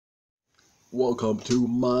Welcome to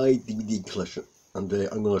my DVD collection, and today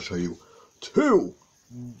I'm going to show you two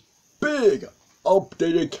big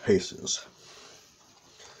updated cases.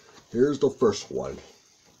 Here's the first one.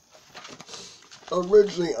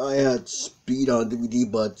 Originally I had Speed on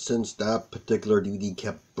DVD, but since that particular DVD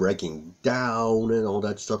kept breaking down and all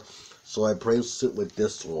that stuff, so I replaced it with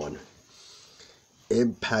this one.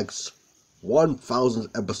 Impact's 1000th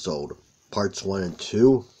episode, parts 1 and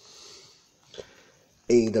 2.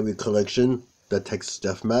 AEW Collection, the Texas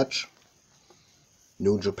Deathmatch,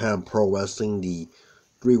 New Japan Pro Wrestling, the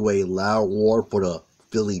three-way Loud War for the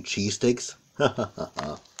Philly cheesesteaks,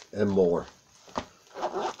 and more.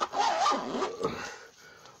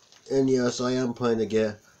 And yes, I am planning to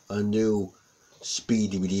get a new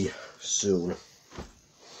Speed DVD soon.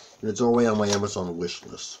 It's already on my Amazon wish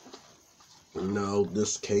list. Now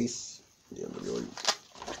this case,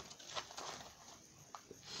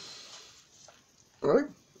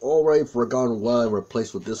 already forgotten why I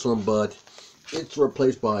replaced with this one, but it's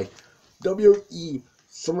replaced by WWE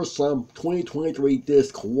SummerSlam 2023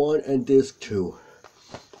 Disc 1 and Disc 2.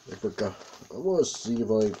 I forgot. I want to see if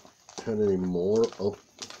I had any more. Oh.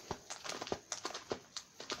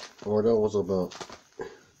 Or that was about.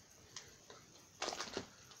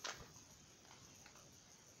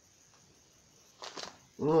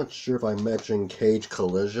 I'm not sure if I mentioned Cage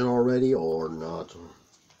Collision already or not.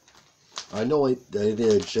 I know I did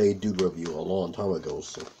a J Dude review a long time ago,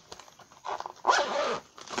 so.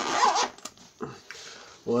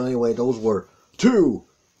 Well, anyway, those were two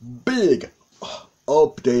big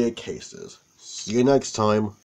updated cases. See you next time.